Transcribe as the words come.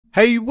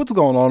Hey, what's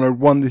going on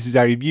everyone, this is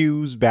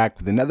iReviews back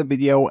with another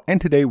video,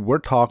 and today we're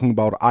talking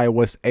about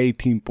iOS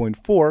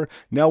 18.4.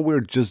 Now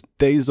we're just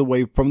days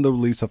away from the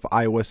release of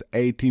iOS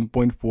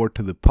 18.4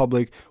 to the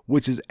public,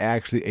 which is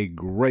actually a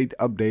great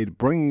update,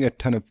 bringing a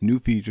ton of new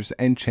features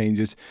and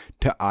changes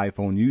to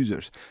iPhone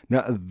users.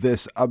 Now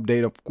this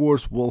update of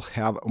course will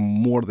have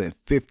more than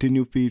 50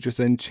 new features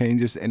and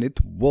changes, and it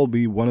will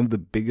be one of the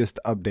biggest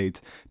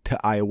updates to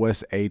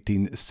iOS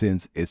 18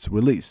 since its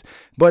release.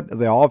 But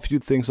there are a few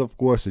things of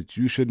course that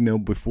you should know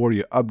before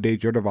you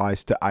update your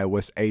device to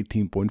iOS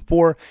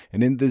 18.4,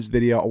 and in this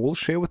video I will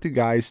share with you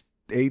guys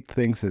 8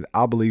 things that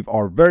I believe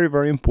are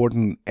very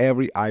important and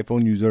every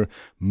iPhone user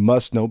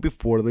must know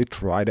before they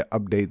try to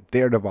update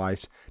their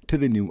device to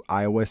the new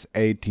iOS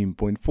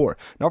 18.4.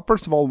 Now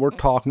first of all, we're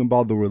talking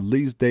about the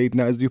release date.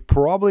 Now as you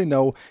probably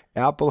know,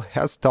 Apple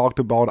has talked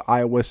about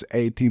iOS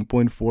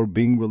 18.4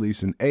 being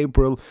released in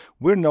April.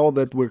 We know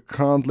that we're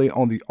currently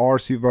on the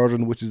RC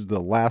version, which is the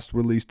last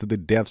release to the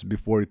devs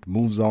before it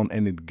moves on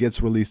and it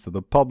gets released to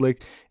the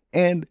public,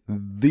 and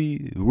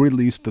the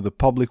release to the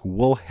public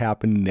will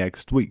happen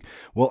next week.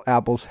 Well,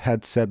 Apple's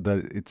had said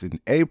that it's in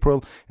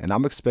April, and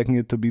I'm expecting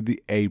it to be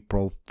the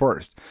April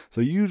 1st.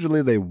 So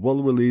usually they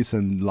will release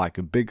like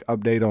a big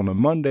update on a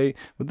Monday,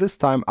 but this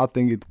time I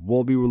think it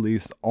will be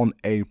released on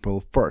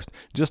April 1st.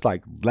 Just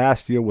like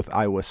last year with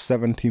iOS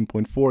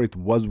 17.4, it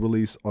was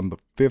released on the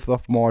 5th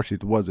of March,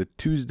 it was a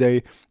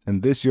Tuesday,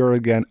 and this year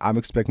again I'm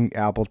expecting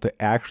Apple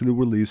to actually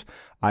release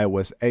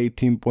iOS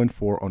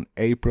 18.4 on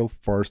April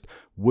 1st,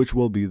 which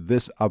will be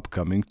this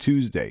upcoming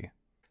Tuesday.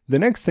 The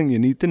next thing you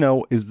need to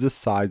know is the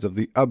size of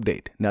the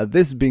update. Now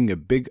this being a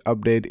big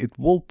update, it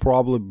will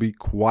probably be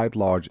quite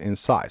large in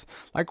size.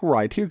 Like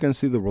right here you can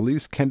see the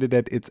release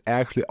candidate, it's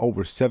actually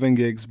over 7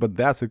 gigs, but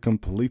that's a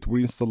complete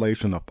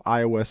reinstallation of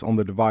iOS on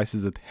the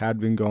devices that had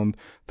been gone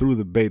through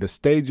the beta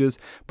stages.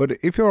 But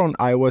if you're on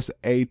iOS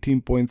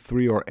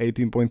 18.3 or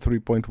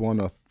 18.3.1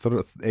 or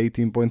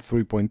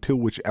 18.3.2,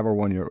 whichever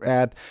one you're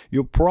at,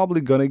 you're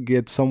probably gonna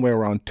get somewhere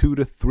around 2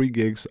 to 3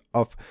 gigs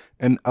of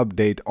an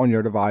update on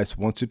your device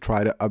once you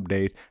try to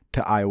update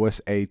to iOS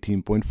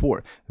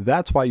 18.4.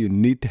 That's why you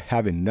need to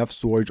have enough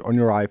storage on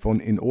your iPhone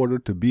in order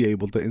to be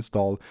able to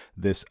install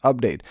this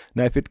update.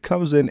 Now if it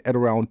comes in at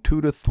around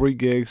 2 to 3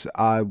 gigs,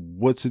 I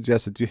would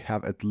suggest that you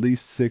have at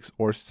least 6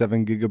 or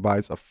 7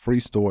 gigabytes of free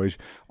storage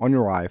on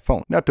your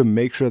iPhone. Now to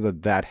make sure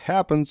that that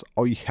happens,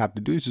 all you have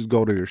to do is just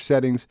go to your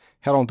settings,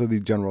 head on to the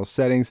general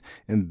settings,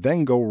 and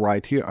then go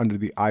right here under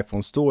the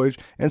iPhone storage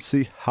and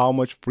see how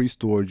much free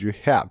storage you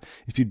have.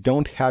 If you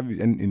don't have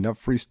enough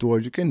free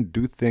storage, you can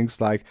do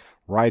things like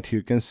right here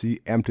you can see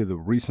empty the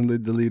recently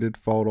deleted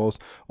photos,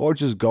 or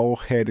just go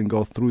ahead and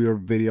go through your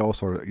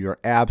videos or your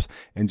apps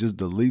and just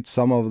delete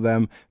some of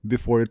them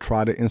before you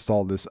try to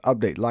install this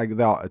update. Like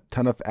there are a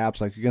ton of apps,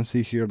 like you can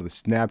see here the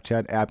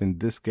Snapchat app. In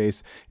this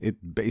case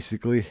it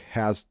basically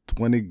has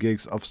 20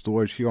 gigs of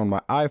storage here on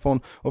my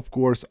iPhone. Of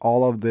course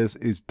all of this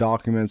is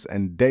documents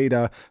and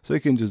data, so you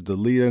can just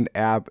delete an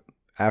app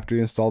after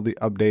you install the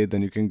update,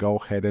 then you can go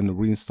ahead and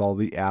reinstall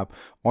the app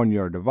on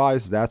your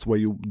device. That way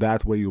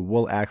you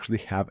will actually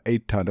have a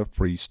ton of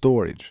free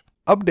storage.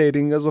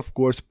 Updating is of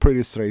course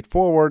pretty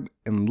straightforward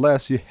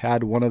unless you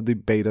had one of the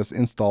betas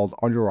installed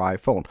on your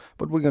iPhone,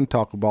 but we're going to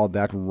talk about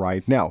that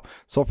right now.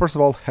 So first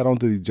of all, head on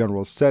to the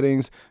general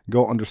settings,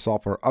 go under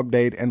software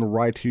update, and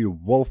right here you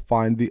will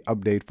find the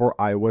update for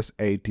iOS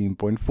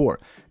 18.4.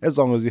 As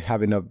long as you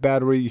have enough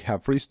battery, you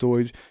have free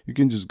storage, you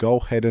can just go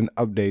ahead and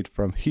update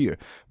from here.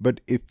 But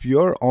if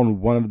you're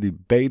on one of the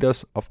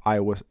betas of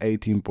iOS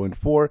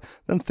 18.4,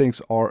 then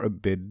things are a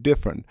bit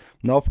different.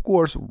 Now of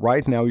course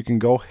right now you can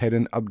go ahead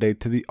and update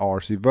to the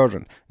RC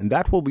version, and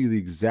that will be the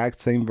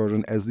exact same version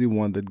as the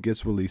one that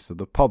gets released to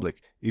the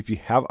public. If you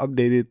have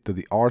updated to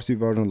the RC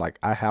version like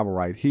I have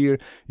right here,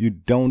 you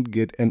don't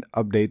get an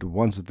update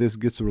once this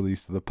gets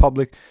released to the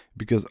public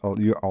because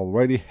you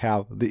already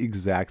have the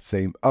exact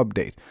same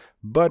update.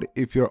 But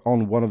if you're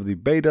on one of the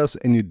betas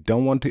and you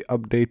don't want to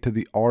update to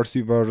the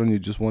RC version, you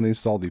just want to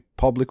install the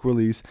public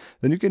release,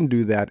 then you can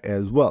do that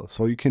as well.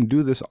 So you can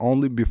do this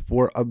only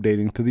before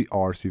updating to the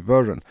RC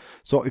version.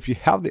 So if you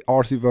have the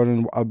RC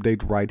version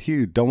update right here,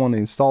 you don't want to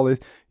install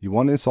it, you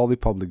want to install the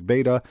public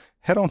beta,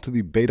 head on to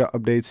the beta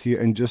updates here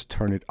and just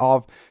turn it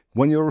off.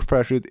 When you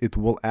refresh it, it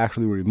will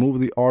actually remove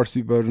the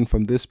RC version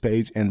from this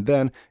page, and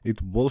then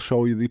it will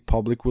show you the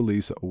public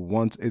release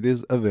once it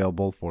is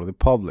available for the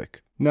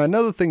public. Now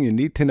another thing you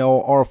need to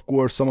know are of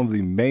course some of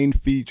the main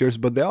features,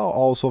 but there are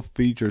also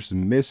features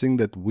missing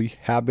that we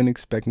have been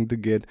expecting to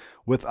get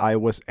with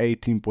iOS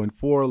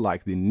 18.4,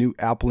 like the new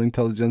Apple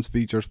Intelligence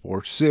features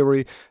for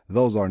Siri.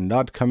 Those are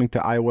not coming to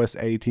iOS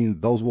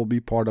 18, those will be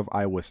part of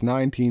iOS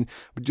 19,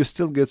 but you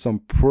still get some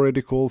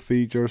pretty cool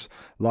features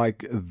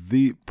like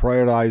the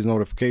prioritized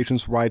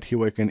notifications. Right here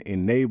we can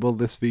enable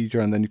this feature,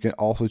 and then you can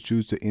also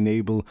choose to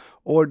enable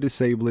or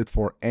disable it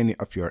for any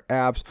of your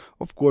apps.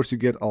 Of course you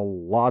get a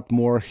lot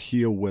more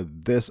here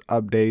with this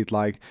update,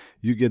 like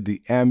you get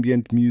the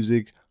ambient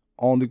music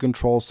on the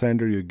control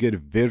center, you get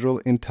visual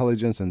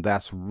intelligence, and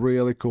that's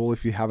really cool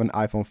if you have an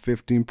iPhone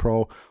 15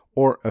 Pro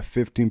or a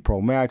 15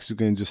 Pro Max, you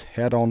can just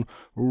head on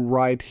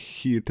right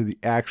here to the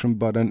action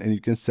button and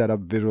you can set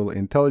up visual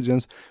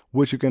intelligence,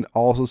 which you can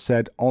also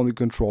set on the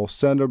control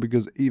center,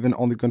 because even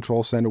on the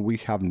control center we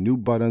have new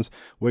buttons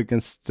where you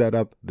can set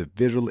up the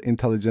visual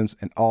intelligence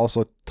and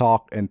also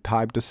talk and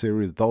type to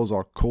Siri. Those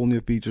are cool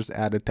new features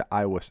added to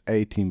iOS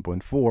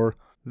 18.4.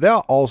 There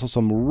are also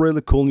some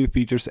really cool new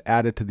features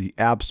added to the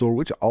App Store,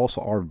 which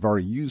also are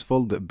very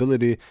useful. The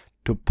ability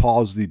to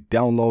pause the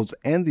downloads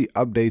and the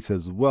updates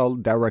as well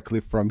directly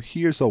from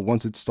here. So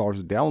once it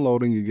starts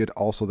downloading, you get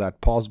also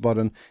that pause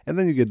button, and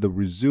then you get the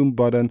resume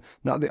button.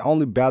 Now the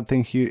only bad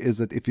thing here is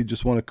that if you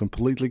just want to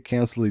completely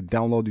cancel the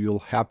download, you'll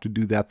have to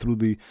do that through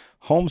the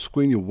home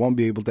screen. You won't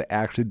be able to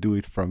actually do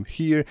it from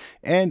here.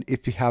 And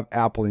if you have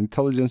Apple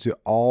Intelligence, you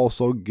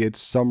also get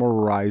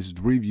summarized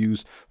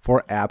reviews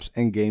for apps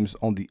and games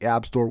on the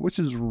App Store, which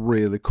is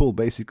really cool.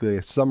 Basically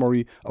a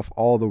summary of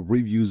all the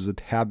reviews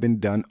that have been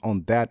done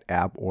on that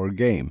app or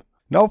game.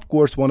 Now, of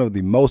course, one of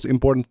the most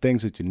important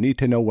things that you need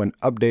to know when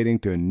updating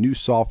to a new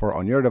software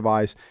on your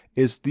device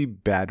is the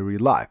battery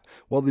life.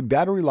 Well, the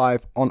battery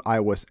life on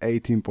iOS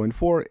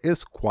 18.4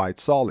 is quite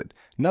solid.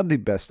 Not the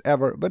best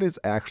ever, but it's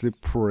actually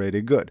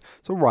pretty good.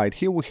 So right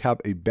here we have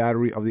a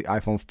battery of the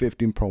iPhone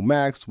 15 Pro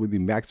Max with the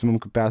maximum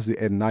capacity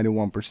at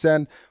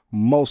 91%.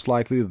 Most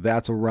likely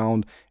that's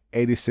around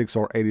 86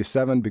 or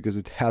 87 because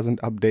it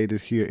hasn't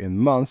updated here in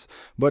months.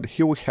 But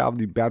here we have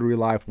the battery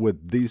life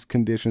with these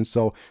conditions.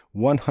 So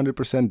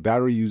 100%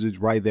 battery usage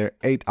right there,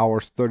 8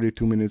 hours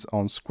 32 minutes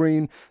on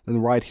screen.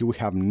 Then right here we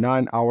have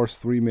 9 hours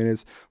 3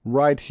 minutes.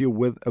 Right here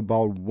with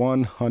about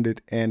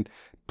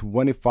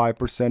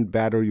 125%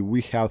 battery,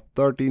 we have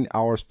 13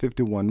 hours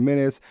 51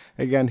 minutes.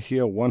 Again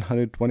here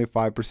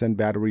 125%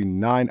 battery,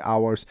 9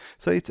 hours.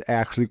 So it's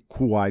actually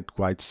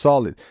quite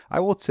solid. I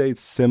would say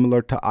it's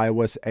similar to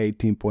iOS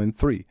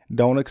 18.3.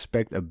 Don't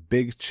expect a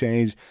big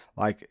change,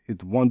 like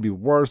it won't be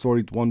worse or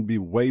it won't be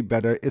way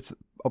better. It's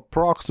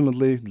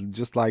approximately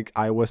just like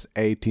iOS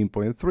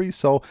 18.3.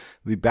 So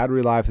the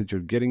battery life that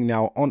you're getting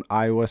now on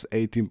iOS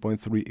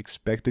 18.3,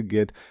 expect to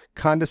get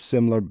kind of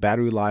similar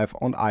battery life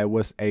on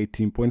iOS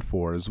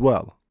 18.4 as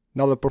well.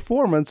 Now the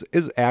performance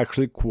is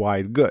actually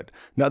quite good.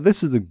 Now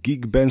this is the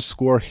Geekbench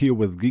score here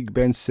with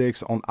Geekbench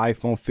 6 on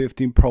iPhone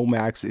 15 Pro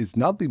Max. It's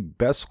not the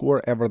best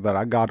score ever that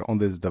I got on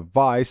this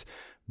device,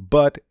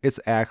 but it's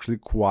actually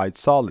quite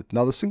solid.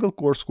 Now the single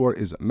core score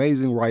is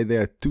amazing right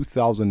there at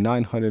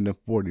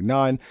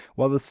 2,949,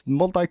 while the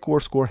multi-core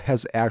score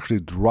has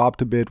actually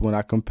dropped a bit when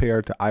I compare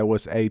it to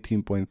iOS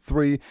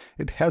 18.3.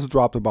 It has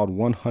dropped about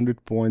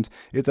 100 points.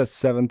 It's at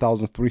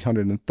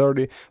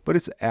 7,330, but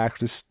it's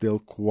actually still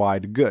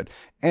quite good.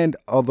 And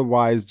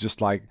otherwise, just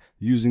like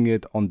using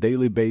it on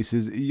daily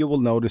basis, you will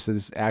notice that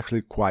it's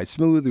actually quite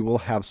smooth. You will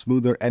have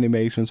smoother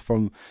animations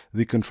from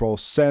the control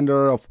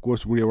center. Of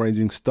course,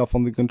 rearranging stuff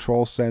on the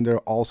control center.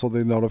 Also,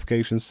 the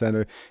notification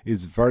center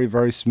is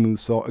very smooth.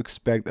 So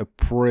expect a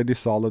pretty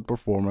solid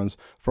performance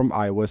from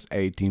iOS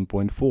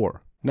 18.4.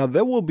 Now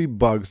there will be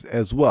bugs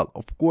as well.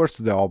 Of course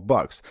there are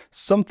bugs.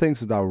 Some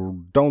things that I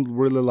don't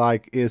really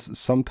like is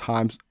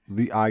sometimes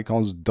the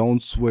icons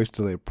don't switch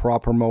to their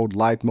proper mode,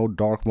 light mode,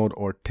 dark mode,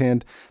 or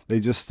tint. They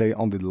just stay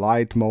on the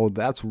light mode.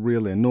 That's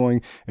really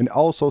annoying. And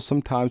also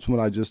sometimes when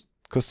I just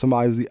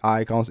customize the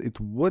icons, it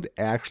would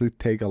actually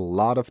take a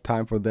lot of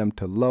time for them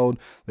to load.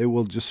 They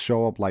will just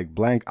show up like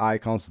blank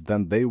icons,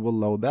 then they will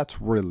load. That's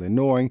really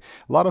annoying.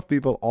 A lot of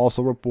people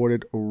also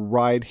reported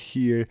right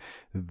here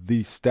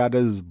the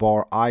status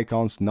bar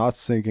icons not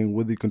syncing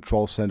with the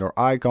control center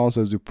icons.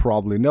 As you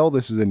probably know,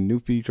 this is a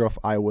new feature of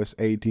iOS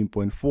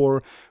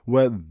 18.4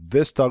 where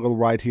this toggle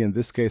right here, in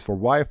this case for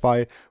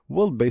Wi-Fi,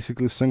 will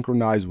basically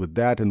synchronize with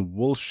that and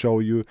will show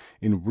you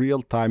in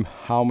real time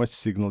how much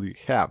signal you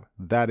have.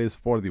 That is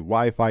for the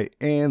Wi-Fi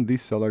and the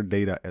cellular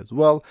data as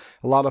well.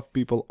 A lot of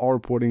people are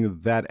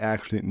reporting that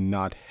actually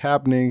not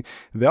happening.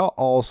 There are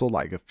also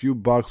like a few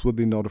bugs with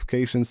the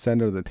notification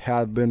center that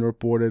have been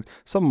reported,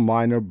 some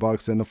minor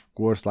bugs, and of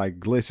course like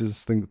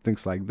glitches,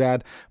 things like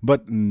that,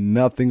 but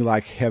nothing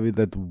like heavy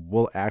that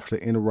will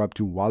actually interrupt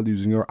you while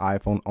using your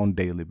iPhone on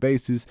daily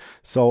basis.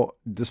 So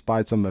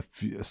despite some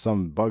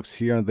bugs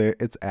here and there,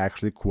 it's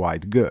actually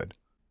quite good.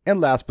 And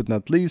last but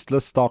not least,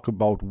 let's talk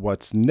about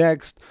what's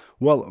next.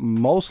 Well,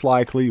 most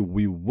likely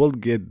we will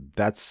get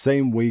that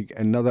same week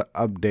another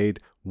update,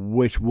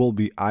 which will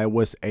be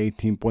iOS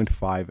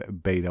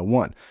 18.5 Beta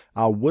 1.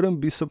 I wouldn't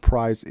be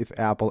surprised if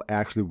Apple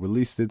actually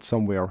released it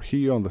somewhere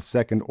here on the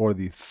 2nd or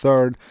the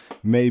 3rd,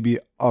 maybe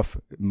of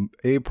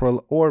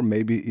April, or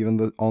maybe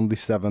even on the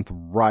 7th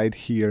right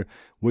here,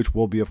 which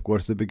will be of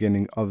course the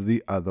beginning of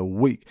the other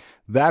week.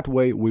 That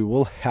way we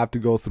will have to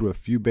go through a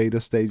few beta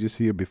stages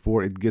here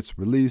before it gets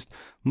released,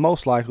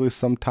 most likely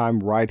sometime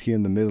right here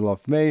in the middle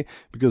of May,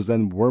 because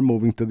then we're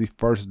moving to the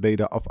first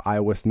beta of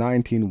iOS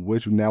 19,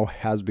 which now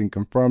has been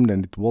confirmed,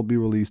 and it will be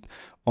released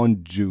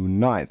on June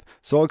 9th.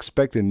 So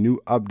expect a new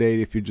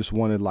update if you just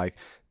wanted like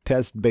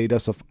test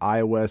betas of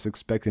iOS.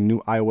 Expect a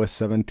new iOS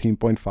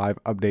 17.5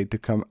 update to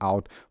come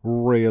out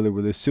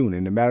really soon.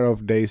 In a matter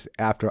of days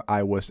after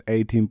iOS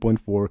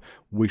 18.4,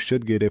 we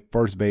should get a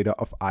first beta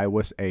of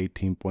iOS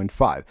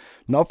 18.5.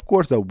 Now, of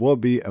course, there will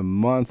be a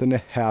month and a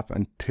half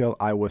until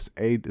iOS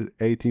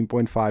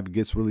 18.5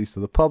 gets released to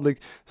the public.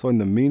 So in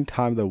the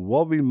meantime, there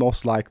will be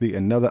most likely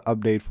another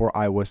update for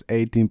iOS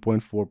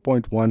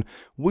 18.4.1,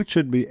 which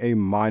should be a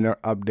minor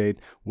update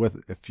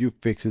with a few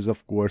fixes,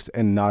 of course,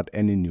 and not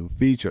any new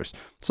features.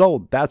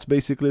 So that's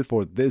basically it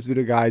for this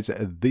video, guys.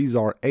 These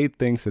are 8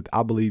 things that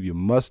I believe you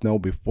must know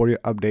before you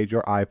update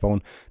your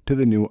iPhone to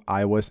the new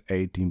iOS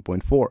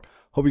 18.4.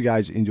 Hope you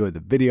guys enjoyed the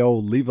video.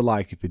 Leave a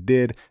like if you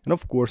did, and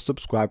of course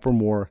subscribe for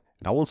more,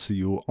 and I will see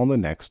you on the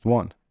next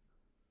one.